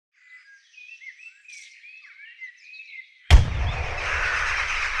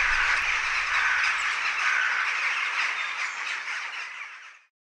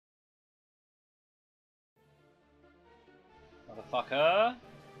motherfucker.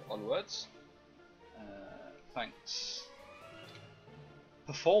 Onwards. Thanks.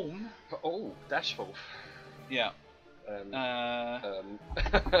 Perform. Oh, dashful. Yeah. Okay,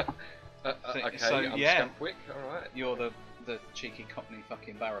 so, I'm yeah. Scampwick, alright. You're the cheeky Cockney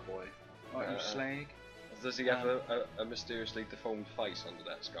fucking barra boy. Right, you slag. Does he have a mysteriously deformed face under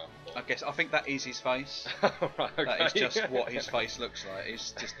that scarf? I think that is his face. Right, okay. That is just what his face looks like.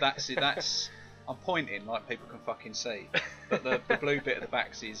 It's just that's. I'm pointing like people can fucking see, but the blue bit at the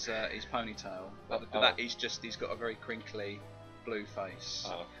back's his ponytail. But that is just he's got a very crinkly blue face.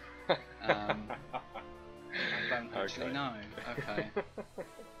 Oh. I don't actually know. Okay.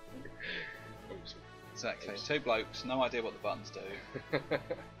 Exactly. Two blokes, no idea what the buttons do.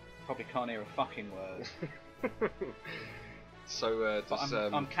 Probably can't hear a fucking word. So but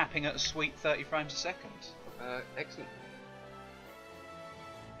I'm capping at a sweet 30 frames a second. Excellent.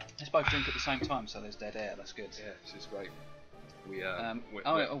 Let's both drink at the same time, so there's dead air. That's good. Yeah, this is great. We hang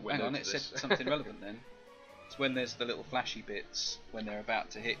on. It said something relevant then. It's when there's the little flashy bits when they're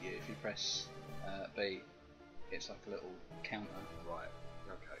about to hit you. If you press B, it's like a little counter. Right.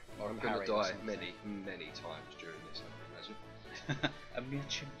 Okay. Or I'm going to die many times during this, I can imagine. A mere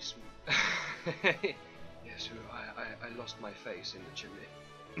chimney sweep. Yes, I lost my face in the chimney.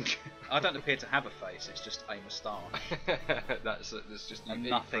 I don't appear to have a face. It's just a moustache. that's just and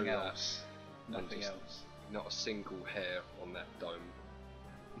nothing else. Nothing else. Not a single hair on that dome.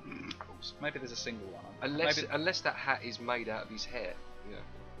 Maybe there's a single one. Unless that hat is made out of his hair. Yeah.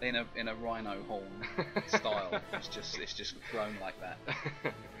 In a rhino horn style. It's just grown like that.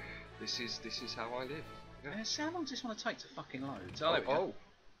 This is how I live. Yeah. So how long does this want to take to fucking load? Oh.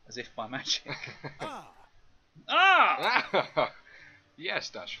 As if by magic.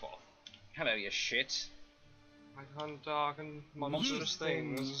 Yes, Dashforth. Hello, you shit. I hunt dark and monstrous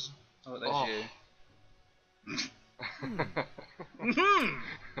things. Oh, there's you.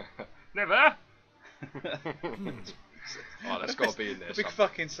 Never. Oh, that's got to be in there. A big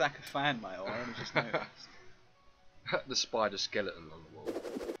fucking sack of fan mail. I only just noticed. The spider skeleton on the wall.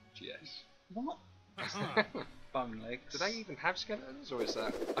 Yes. What? Bone legs. Do they even have skeletons, or is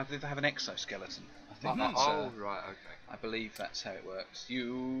that? I believe they have an exoskeleton. I think right, okay. I believe that's how it works.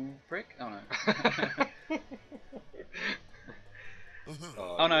 You prick? Oh no.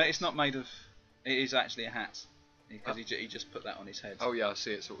 Oh no, it's not made of. It is actually a hat because he just put that on his head. Oh yeah, I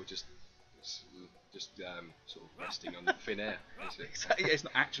see it sort of just sort of resting on thin air. Exactly, it's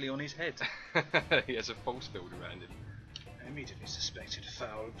not actually on his head. He has a force field around him. I immediately suspected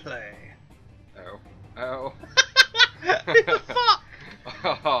foul play. Oh. What the fuck?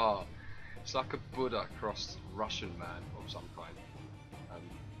 Oh, it's like a Buddha crossed Russian man of some kind.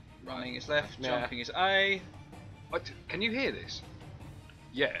 Running is left, jumping is A. Can you hear this?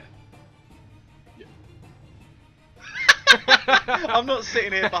 Yeah. I'm not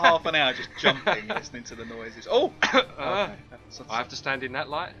sitting here for half an hour just jumping, listening to the noises. Oh! Okay. I have to stand in that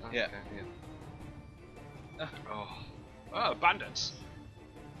light? Yeah. Okay, yeah. Oh, bandits!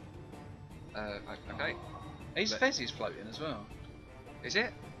 Okay. His fez is floating as well. Is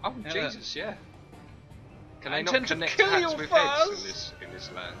it? Oh, Yeah, Jesus, yeah. Can I they not intend to connect kill hats you with first. heads in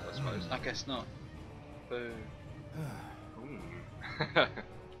this land, I suppose? I guess not. Boo.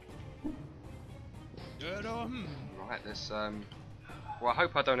 Right, there's well, I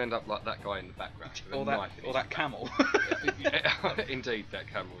hope I don't end up like that guy in the background with a knife in Or that camel. Yeah, indeed, that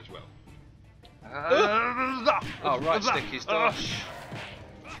camel as well. Oh, right stick is dodge.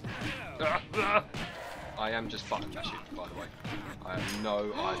 I am just button mashing, by the way. I have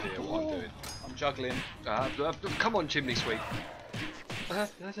no idea what I'm doing. I'm juggling. Come on, chimney sweep. I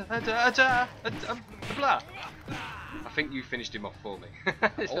think you finished him off for me.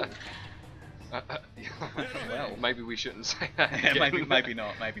 Well, maybe we shouldn't say that. yeah, again. maybe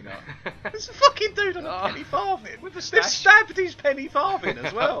not. There's a fucking dude on a penny farthing with a They've stash. stabbed his penny farthing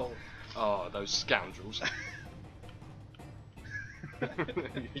as well. Oh, those scoundrels.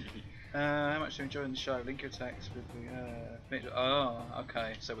 How much are you enjoying the show? Link your text with the oh,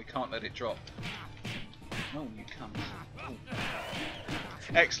 okay, so we can't let it drop. Oh, you cunt. Oh.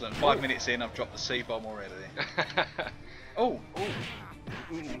 Excellent, 5 minutes in, I've dropped the C-bomb already. Oh!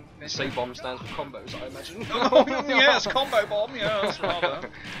 C-bomb stands for combos, I imagine. Oh, yes, combo bomb, yes, rather.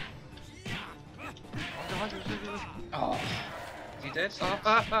 Oh, is he dead?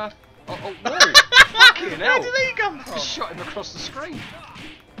 Oh, no! Fucking hell! Where did he come from? Just shot him across the screen.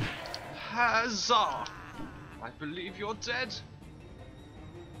 Huzzah! I believe you're dead.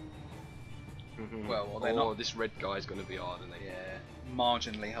 Well, they're not. This red guy's going to be hard, isn't he? Yeah,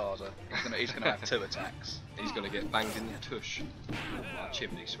 marginally harder. He's gonna have 2 attacks. He's going to get banged in the tush.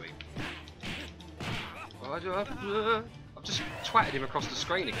 Chimney sweep. I've I've just twatted him across the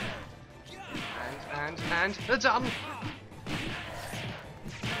screen again. And they're done!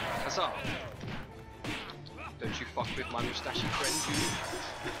 Huzzah! Don't you fuck with my moustachy friend,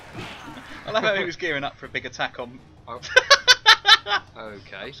 you. I love how he was gearing up for a big attack on... Oh.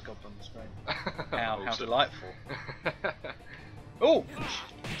 Okay. Just got on the screen. How delightful. Oh!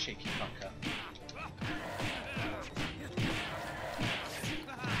 Cheeky fucker.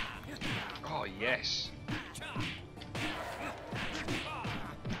 Oh, yes.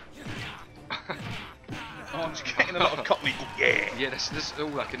 Oh, I'm just getting a lot of Cockney. Yeah! Yeah, that's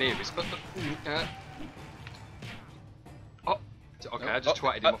all I can hear is... Oh! Okay, I just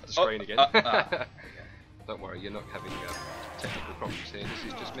twatted him off the screen again. Don't worry, you're not having technical problems here. This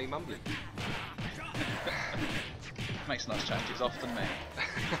is just me mumbling. Makes nice changes often, me.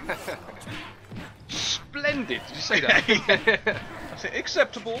 Splendid! Did you say that? I say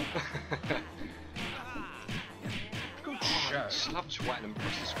acceptable. Good show. I just love twatting them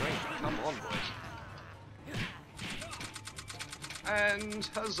across the screen. Come on, boys. And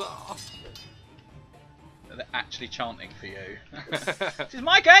huzzah! They're actually chanting for you. This is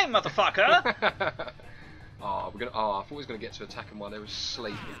my game, motherfucker! Oh, I thought we was gonna get to attack them while they were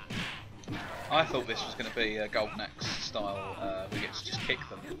sleeping. I thought this was going to be a Golden Axe style. We get to just kick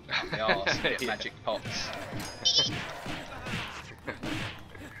them up the arse and get magic pots.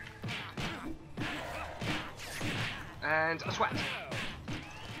 And a swat.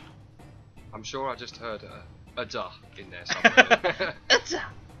 I'm sure I just heard a duh in there somewhere.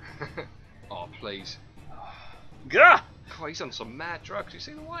 Oh, please. Gah! God, he's on some mad drugs. You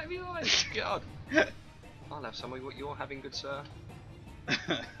see the white of your eyes? God. I'll have some of what you're having, good sir.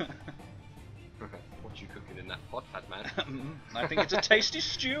 What you cooking in that pot, fat man? I think it's a tasty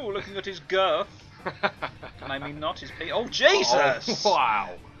stew, looking at his girth. And I mean not his pee. Oh, Jesus! Oh, wow!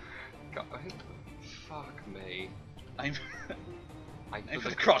 God, fuck me. Aim Aim for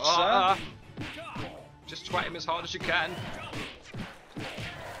the crotch, sir. Just twat him as hard as you can.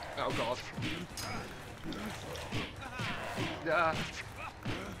 Oh, God. Nah.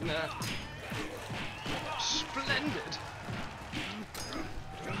 Splendid!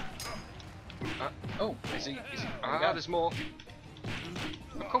 Oh, is he? There's more.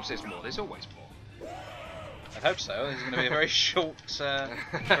 Of course there's more, there's always more. I hope so. This is going to be a very short, short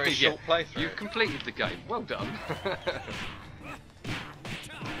playthrough. You've completed the game, well done.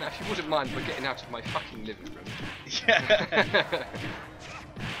 Now if you wouldn't mind for getting out of my fucking living room. Yeah.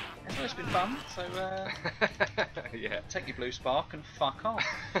 It's been fun, so yeah. Take your blue spark and fuck off.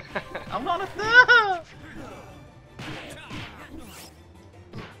 I'm not a...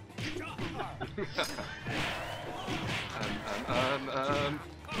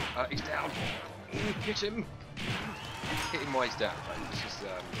 He's down. Hit him. Hit him while he's down. Right? This is,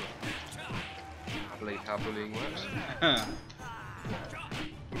 I believe, how bullying works. A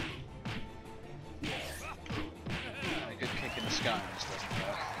good kick in the scones doesn't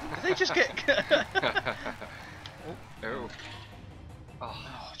work. Did they just get... Oh.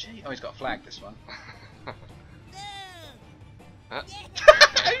 Oh, gee. Oh, he's got a flag, this one.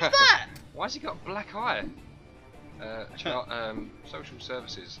 Who's that? Why has he got a black eye? Social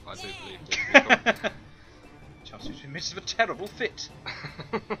services, I do believe. Chelsea's in the midst of a terrible fit.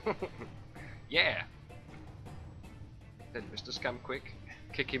 Yeah. Then Mr. Scamquick,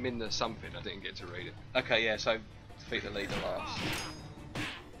 kick him in the something. I didn't get to read it. Okay, yeah. So defeat the leader last.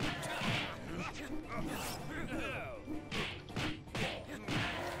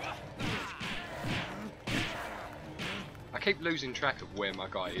 I keep losing track of where my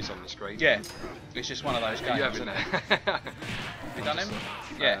guy is on the screen. Yeah, it's just one of those games, you have isn't it? Have you done him?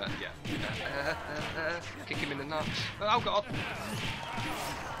 Yeah. Yeah. Kick him in the nuts. Oh God.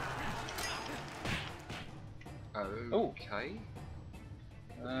 Okay.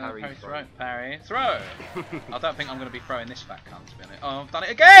 Parry, throw. Parry, throw. I don't think I'm going to be throwing this fat cunt, to be honest. Oh, I've done it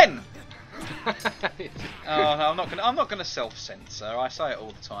again. Oh, no, I'm not going to self-censor. I say it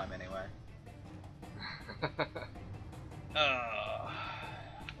all the time anyway. Oh,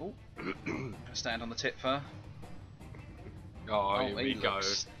 stand on the tip for. Oh, here we go.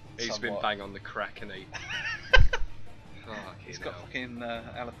 He's been bang on the crack, and he. He's got fucking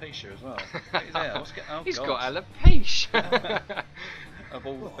alopecia as well. He's got alopecia. Of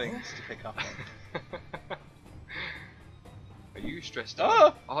all the things to pick up on. Are you stressed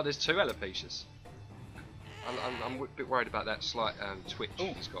out? Oh, there's two alopecias. I'm a bit worried about that slight twitch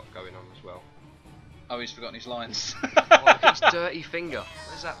he's got going on as well. Oh, he's forgotten his lines. Oh, look at his dirty finger.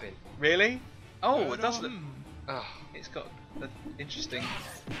 Where's that been? Really? Oh, it does look... Oh. It's got an interesting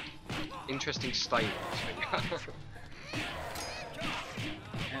stain on his finger.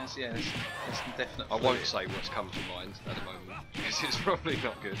 Yeah, yeah, there's some definite. I won't say what's come to mind at the moment because it's probably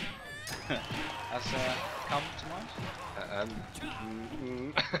not good. Has come to mind?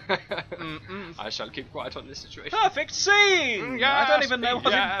 I shall keep quiet on this situation. Perfect scene! Yes, I don't even know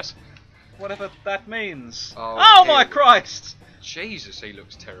what yes. whatever that means. Oh, Oh my Christ! Jesus, he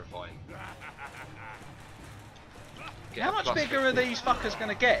looks terrifying. Get How a much plus bigger 50. are these fuckers going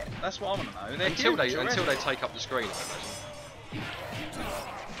to get? That's what I want to know. They're Until huge they already. take up the screen, I imagine.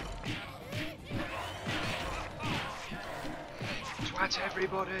 Twat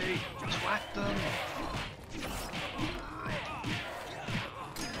everybody! Twat them!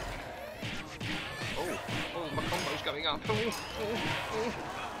 Oh, my combo's going up. Oh.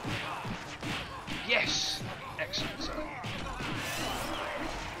 Yes! Excellent, sir.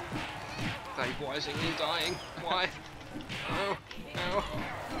 Dave, why is he dying? Why? Oh.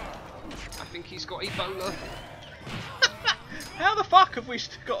 I think he's got Ebola. How the fuck have we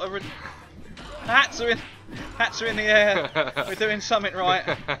still got a... Hats are in the air. We're doing something right.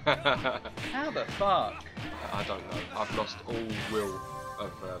 How the fuck? I don't know. I've lost all will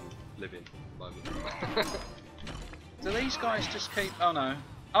of living at the moment. Do these guys just keep... Oh no.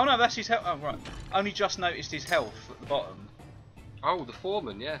 Oh no, that's his health. Oh right. Only just noticed his health at the bottom. Oh, the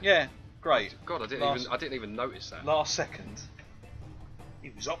foreman, yeah. Yeah, great. God, I didn't even notice that. Last second.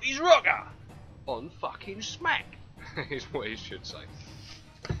 He was off his rocker. On fucking smack, is what he should say.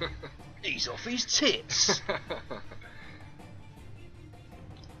 He's off his tits.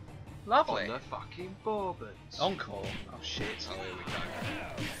 Lovely. On the fucking bourbons. Encore. Oh shit. Oh, here we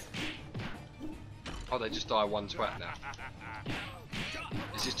go. Oh, they just die one twat now.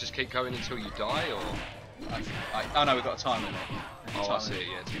 Does this just keep going until you die, or? Oh no, we've got a time limit. Oh, I see it,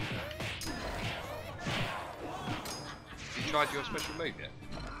 yeah. You tried your special move yet?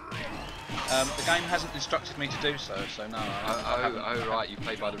 The game hasn't instructed me to do so, so no. I haven't. Oh, right, you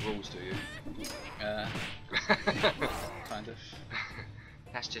play by the rules, do you? Kind of.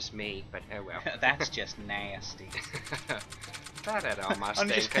 That's just me, but oh well. That's just nasty. That had all my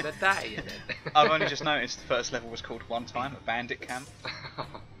stink of the day in it. I've only just noticed the first level was called One Time, a bandit camp.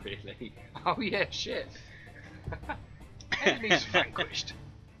 Really? Oh yeah, shit. Enemies vanquished.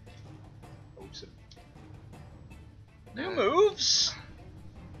 Awesome. New moves!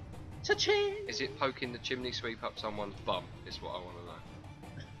 Ta-ching! Is it poking the chimney sweep up someone's bum? Is what I want to know.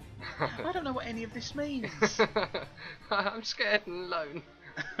 I don't know what any of this means. I'm scared and alone.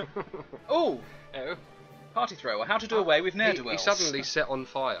 Oh! Oh. Party thrower, how to do away with ne'er-do-wells. He suddenly set on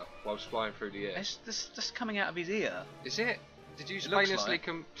fire whilst flying through the air. It's just coming out of his ear. Is it? Did you spontaneously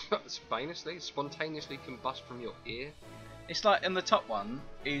combust from your ear? It's like, and the top one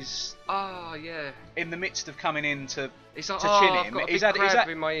is yeah. in the midst of coming in to It's like, chill I've him. got a big crab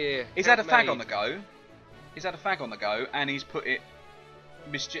in my ear. He's had a Help fag me. on the go. He's had a fag on the go, and he's put it,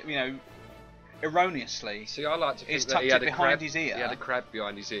 erroneously. See, I like to think He's that tucked he had it a behind crab. his ear. He had a crab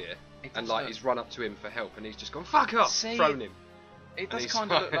behind his ear, It and does like look- he's run up to him for help, and he's just gone fuck off, See, thrown him. It And does he's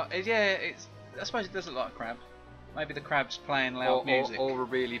kind of look fine. like, yeah. I suppose it does look like a crab. Maybe the crab's playing loud music. Or a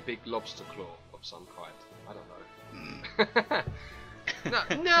really big lobster claw of some kind. I don't know.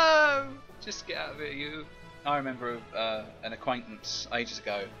 no! Just get out of it, you. I remember an acquaintance ages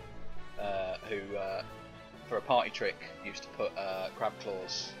ago who, for a party trick, used to put crab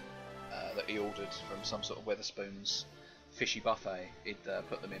claws that he ordered from some sort of Weatherspoons fishy buffet. He'd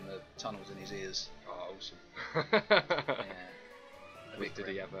put them in the tunnels in his ears. Oh, awesome. Yeah. Did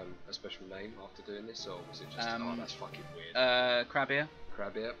he have a special name after doing this, or was it just, oh, that's fucking weird? Crab ear.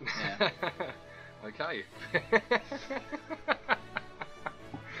 Crab ear? Yeah. Okay.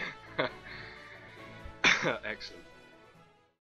 Excellent.